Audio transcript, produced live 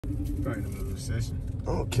Probably in the middle of the session. I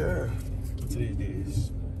don't care. Today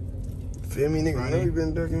is. Feel me, nigga? Friday. Know you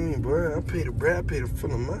been ducking me, boy. I paid the bread. I paid the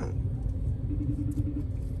full amount.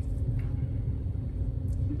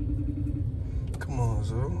 Come on,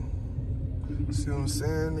 Zo. See what I'm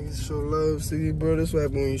saying? Niggas show love. See, bro, that's what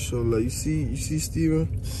happens when you show love. You see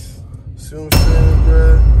Steven? See what I'm saying,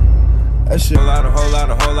 bro? That shit. Whole lot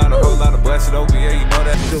of blessed over, yeah, you know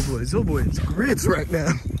that. Zo boy, it's grits right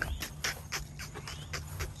now.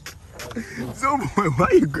 Zo boy, why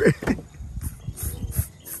you grit?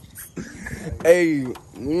 Hey,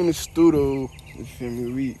 we in the studio. You feel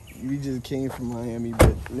me? We just came from Miami,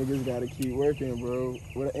 but niggas gotta keep working, bro.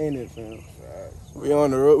 What ain't it, fam? We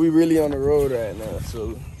on the road. We really on the road right now.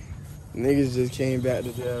 So niggas just came back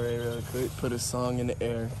to jail real quick. Put a song in the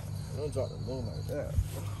air. Don't drop the moon like that.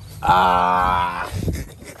 Ah!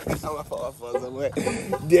 My fault.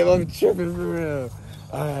 Damn, I'm tripping for real.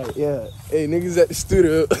 Alright, yeah. Hey, niggas at the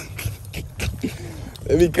studio.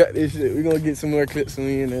 Let me cut this shit. We gonna get some more clips when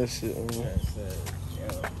we in that shit.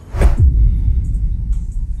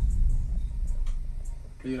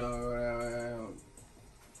 Please don't go down.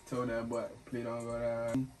 Told that boy, please don't go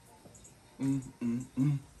down.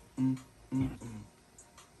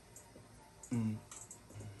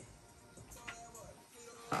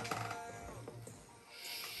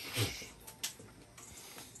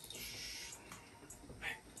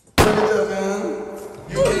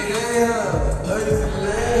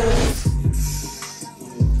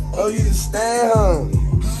 Oh, you just stand, huh?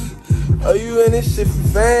 Oh, you in this shit for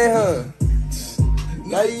fame, huh?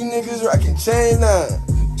 Now you niggas rockin' chains now,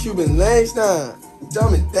 Cuban links now,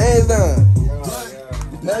 jumping things now.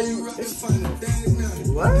 Now you rockin' things now.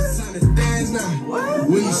 What? What?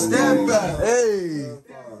 When you step back, hey.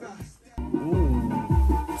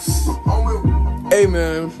 Hey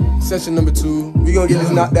man, session number 2. We gonna get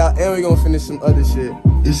this knocked out and we gonna finish some other shit.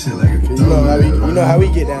 This shit like a you know how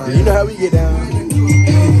we get down. You know how we get down.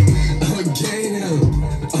 I'm a gay now.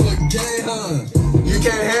 I'm a gay, huh? You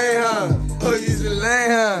can't hang, huh? Oh, you just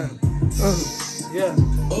lame, huh? Yeah.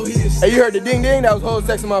 Oh, he is. Hey, you heard the ding ding? That was whole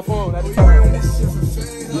sex on my phone. That's This shit for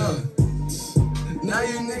fame, huh? Now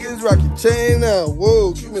you niggas rockin' chains now.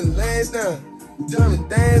 Whoa, Cuban lanes now. Diamond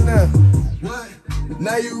things now. What?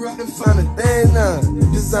 Now you rockin' finer things now.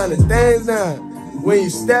 Designer things now. When you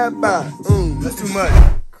step out, that's too much.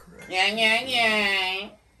 Yeah.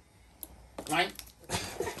 Right?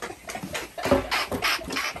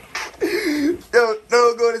 Yo,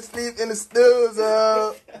 don't go to sleep in the stools,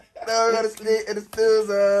 Don't go to sleep in the stools,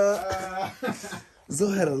 Zo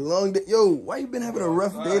had a long day. Yo, why you been having a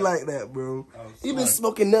rough day like that, bro? You been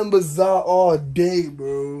smoking nothing but Za all day,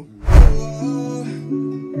 bro.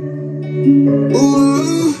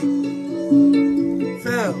 Ooh.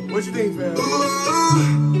 Fam, what you think, fam?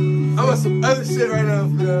 Ooh. I want some other shit right now,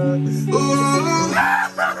 fam. Ooh.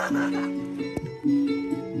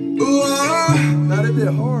 Nah, that bit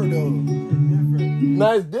hard, though.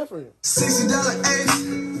 Nah, it's different. $60 eights,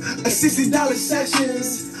 $60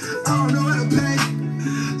 sessions. I don't know how to pay.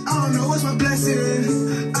 I don't know what's my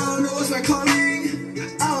blessing. I don't know what's my calling.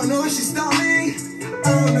 I don't know what she's stalling. I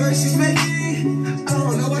don't know what she's making. I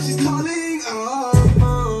don't know what she's calling.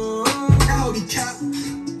 Audi cap.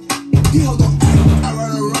 You hold on. I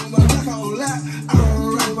run around with my jack on lap. I run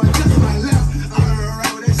around with my jack on my lap. I run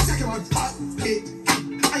around with that sack in my pocket.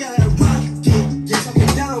 I got that rocket. Yes, I'm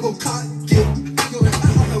getting down, I'm gon' cock it. I'm going up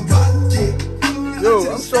on the rocket. Yo,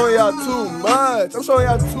 I'm showing y'all too much. I'm showing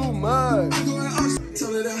y'all too much.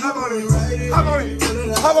 Hop on it, right? Hop on it.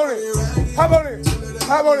 Hop on it. Hop on it.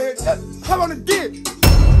 Hop on it. Hop on the dick.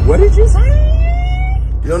 What did you say?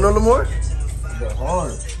 You don't know Lamar?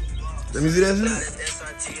 Hard. Let me see that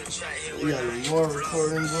shit. We got Lamar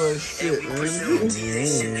recording, boy. Shit,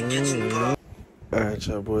 man. Alright,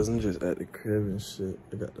 y'all boys. I'm just at the crib and shit.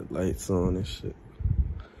 I got the lights on and shit.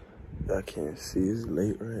 Y'all can't see. It's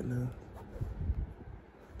late right now.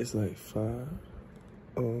 It's like 5.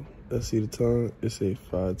 Oh, let's see the time. It say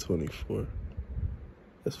 5:24.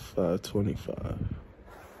 That's 5:25.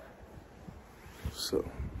 So,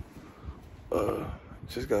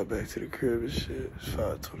 just got back to the crib and shit. It's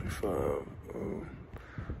 5:25.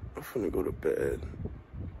 I'm finna go to bed.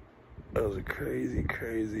 That was a crazy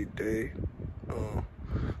day.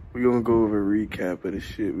 We gonna go over a recap of the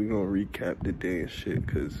shit. We gonna recap the day and shit,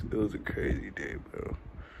 cause it was a crazy day, bro.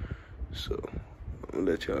 So, I'm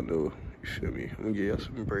gonna let y'all know, you feel me? I'm gonna give y'all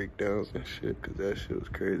some breakdowns and shit, cause that shit was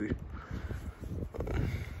crazy.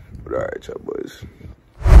 But alright, y'all boys.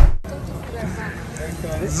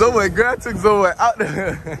 Zoe, girl, I took Zoe out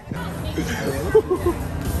there.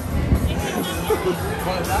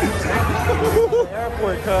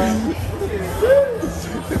 Airport, cuz.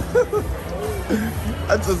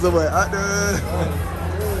 I took somebody out there.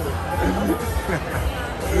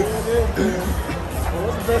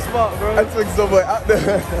 What's the best spot, bro? I took somebody out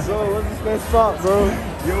there. So, what's the best spot, bro?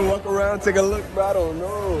 Yo, walk around, take a look, bro. I don't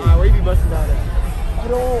know. Alright, where you be busting down at? I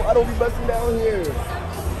don't be busting down here.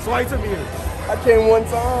 So why you took me here? I came one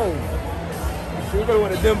time. So we could've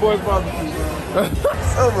went to them boys barbecue, bro.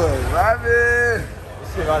 Somebody, Robin.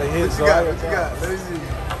 Shit out of hit, What you got? What you got? Let me see.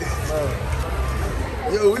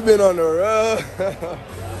 Yo, we been on the road.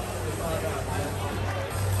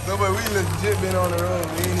 No, but we legit been on the road.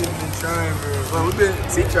 We ain't even been trying, bro. But we been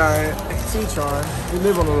trying. trying. We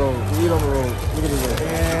live on the road. We eat on the road. Look at this.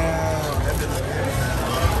 Damn, that bitch is good.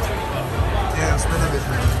 Damn, spin that bitch,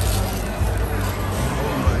 man.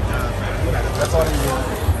 Oh my god, man. That's all they do.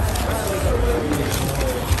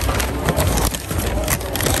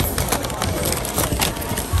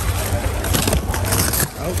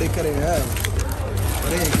 I hope they cut it in half. But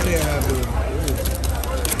they ain't cut it in half, dude.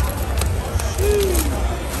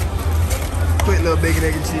 Quick little bacon,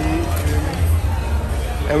 egg, and cheese. You know what I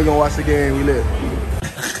mean? And we're gonna watch the game. We lit.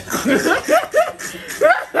 Say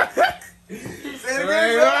it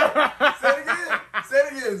again, son. Say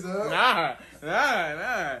it again, son.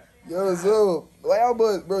 Nah. Yo, so why y'all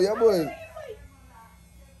boys, bro? Y'all boys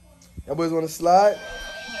want to slide?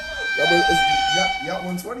 Y'all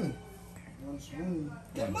 120.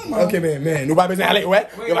 Okay, man. Nobody's in LA,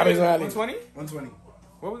 what? Nobody's in LA. 120? 120.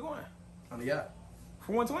 Where we going? On the yacht.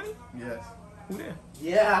 For 120? Yes. Who there?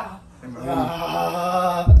 Yeah. In my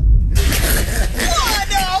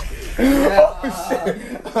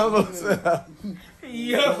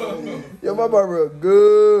Yo, my bar real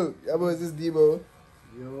good. Y'all boys, this Debo.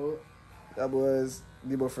 Yo. Y'all boys,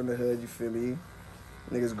 Debo from the hood, you feel me?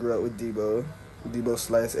 Niggas grew up with Debo. Debo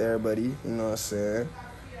sliced everybody, you know what I'm saying?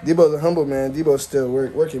 Debo's a humble man. Debo's still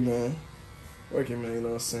working man. Working man, you know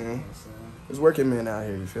what I'm saying? There's working men out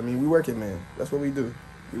here, you feel me? We working man. That's what we do.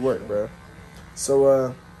 We work, bro.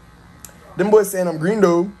 So, them boys saying I'm green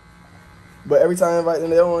though. But every time I invite them,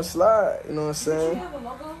 they don't want to slide. You know what I'm saying? You have a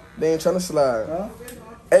logo? They ain't trying to slide. Huh?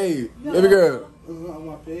 Hey, baby girl. On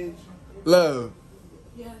my page. Love.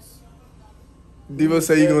 Yes. Debo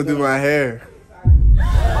say you gonna do my hair.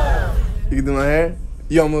 You can do my hair?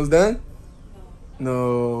 You almost done?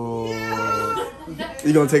 No.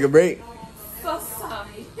 You gonna take a break? So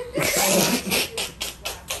sorry.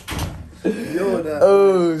 Yo, that.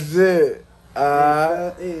 Oh shit.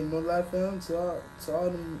 Hey, no lie, fam. To all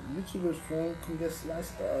them YouTubers, fam, can get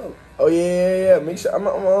sliced up. Oh yeah. Make sure I'm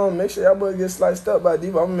make sure y'all boys get sliced up by Debo.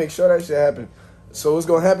 I'm gonna make sure that shit happen. So what's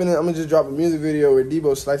gonna happen is I'm gonna just drop a music video where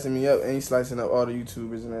Debo slicing me up and he's slicing up all the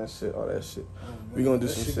YouTubers and that shit, all that shit. We gonna do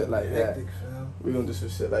some shit like that. We gonna do some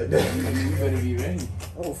shit like that. You better be ready.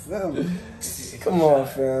 Oh, fam. Come on,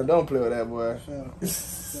 fam. Don't play with that boy. Fam, we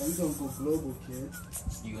gonna go global, kid.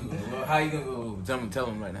 You gonna go, how you gonna go? Tell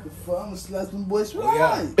him right now. Before I'm gonna slice them boys Oh,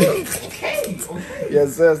 yeah. right. Okay.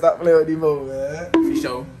 Yes, sir. Stop playing with Debo, man. For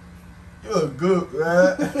sure. You look good,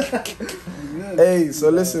 man. Hey, so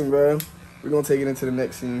listen, bro. We're gonna take it into the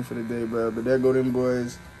next scene for the day, bro. But there go them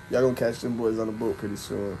boys. Y'all gonna catch them boys on the boat pretty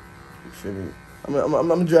soon. You feel me? I'm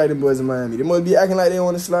gonna drag them boys in Miami. They must be acting like they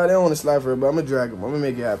want to slide. They don't want to slide for it, but I'm gonna drag them. I'm gonna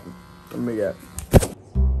make it happen.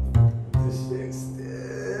 This shit's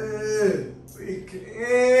still. We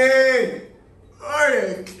clean. Oh,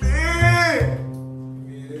 yeah, clean.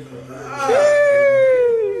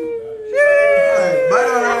 Bite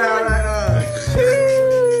on right now.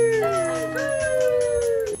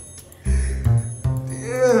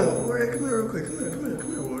 Damn, Warrior, come here real quick. Come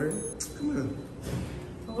here, Warrior. Come here.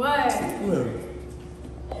 What? Come here.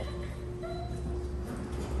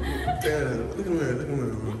 Damn, look at me,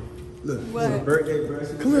 bro. Look. What? Birthday, bro.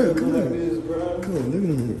 Come here. Come on, Look at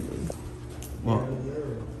me. What?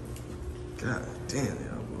 God damn,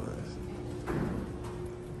 y'all boys.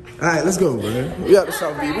 Alright, let's go, bro. We out the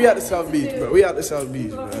South Beach.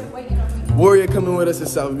 Bro. Warrior coming with us to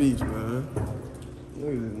South Beach, bro.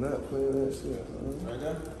 Niggas is not playing that shit,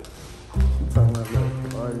 man. You talking about no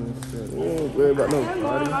party and shit. We ain't worried about no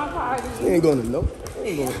party. We ain't going to no.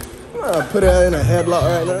 I put her in a headlock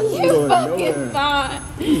right now. You You fucking fine.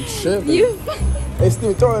 You tripping. You Hey,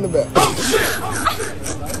 Steve, throw her in the back.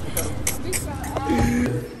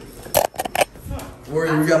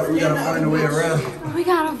 Warrior, we gotta find a way around. We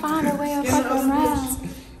gotta find a way of fucking around.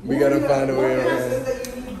 We gotta find a way around.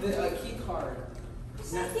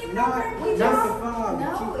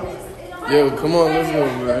 Yo, come on, let's go,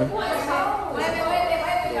 bro.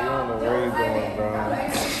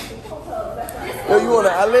 Yo, you on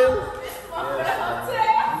the island?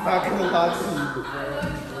 Not gonna lie to you, bro.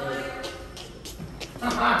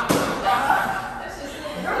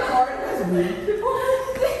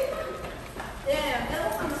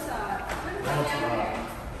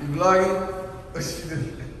 vlogging? What you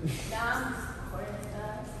doing?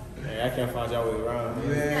 Hey, I can't find y'all way around.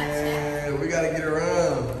 Man, we gotta get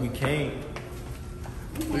around. We can't.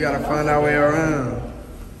 We gotta find our way around.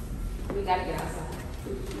 We gotta get outside.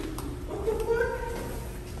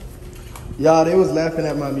 Y'all, they was laughing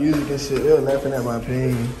at my music and shit. They was laughing at my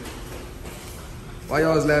pain. Why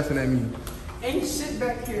y'all was laughing at me? Ain't shit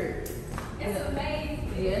back here. It's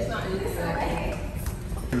amazing. Yeah, it's not amazing.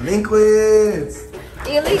 Delinquents.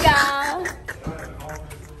 Illegal.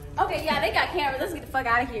 Okay, yeah, they got cameras. Let's get the fuck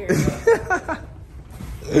out of here.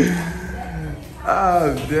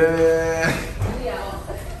 Oh, damn.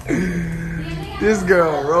 This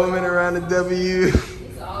girl roaming around the W.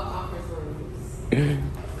 These are all conference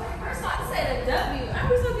rooms. First off, I said a W. I'm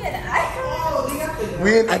supposed to be at the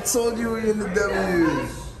icon. I told you we in the W.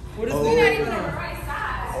 What is We're not even on the right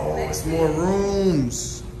side. Oh, it's more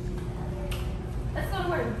rooms. Let's go to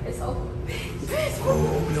where it's open. Oh,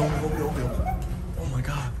 open. Oh my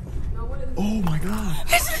god. Oh my god.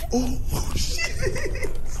 Oh shit.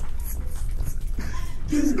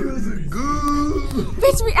 These girls are good.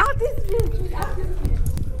 Bitch, we out this bitch. We out this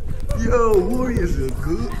bitch. Yo, Warriors are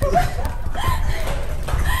good.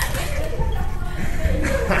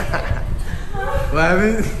 What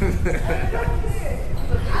happened?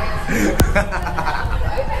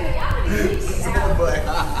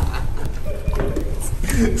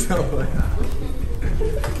 Somebody.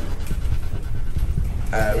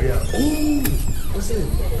 Alright, we out. Ooh, what's it?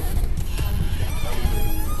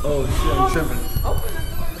 Oh shit, I'm tripping.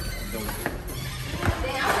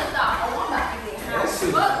 Damn, I just thought, oh, I'm about to get high as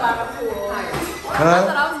fuck by the pool. I Huh?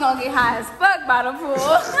 thought I was gonna get high as fuck by the pool.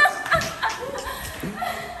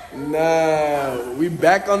 Nah, we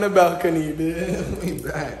back on the balcony, man. We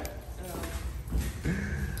back.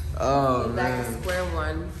 Oh, Back to man. square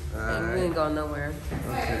one, and we ain't going nowhere.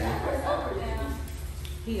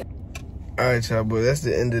 Alright, y'all, boy, that's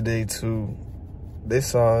the end of day 2. They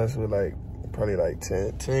saw us with probably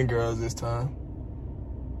 10 girls this time.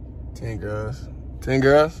 10 girls. 10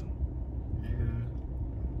 girls?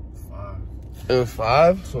 Five. It was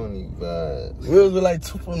 5? 25. We was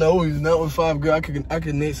with no, we was not with 5 girls. I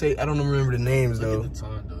could say, I don't remember the names though. Look at the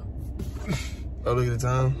time, though. Oh, look at the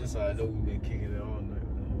time. That's how I know we've been kicking it all night.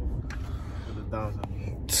 With the downs.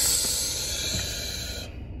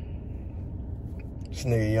 This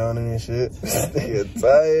nigga yawning and shit. This nigga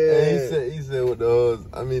tired. Hey, he said with the hoes,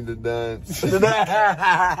 I mean the dance. Yeah,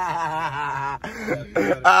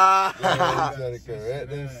 Trying to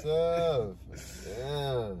correct himself.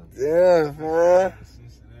 Damn. yeah, man.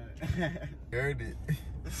 Heard it.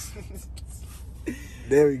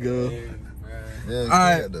 There we go. Yeah,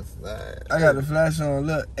 Alright. got the flag. I got the flash on.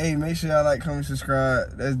 Look, hey, make sure y'all like, comment,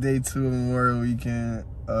 subscribe. That's day 2 of Memorial Weekend.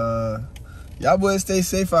 Y'all boys stay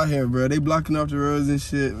safe out here, bro. They blocking off the roads and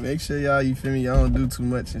shit. Make sure y'all, you feel me, y'all don't do too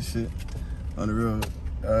much and shit on the road.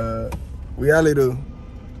 We out later.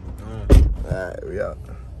 Alright, we out.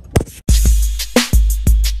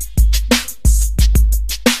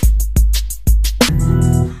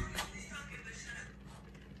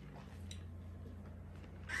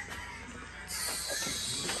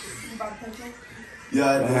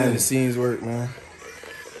 Yeah, Behind the scenes work, man.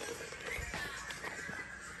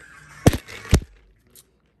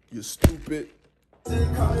 You stupid.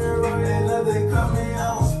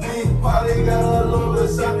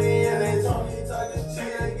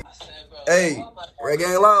 Hey, Red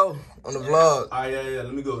Gang Low on the vlog. Alright, yeah,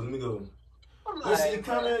 let me go. Pussy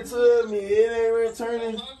coming to me, it ain't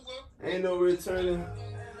returning. Ain't no returning.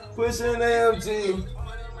 Pushing AMG.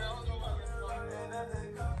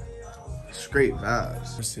 Straight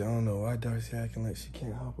vibes. See, I don't know why Darcy acting like she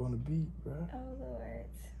can't hop on the beat, bro. Oh, Lord.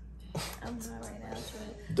 I'm hot right now.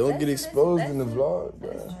 Don't get exposed in the vlog,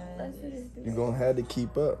 bro. Let's do this beat. You're gonna have to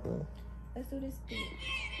keep up, man. Let's do this beat.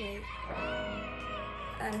 Wait.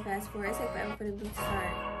 I gotta fast forward. It takes forever for the beat to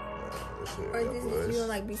start. Or this is, you don't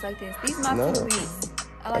like beats like this. These my No. favorite beats.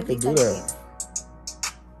 I like could beats do like that.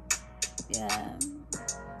 these. Yeah.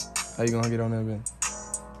 How you gonna get on that, Ben?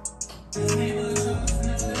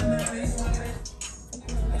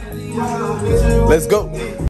 Let's go.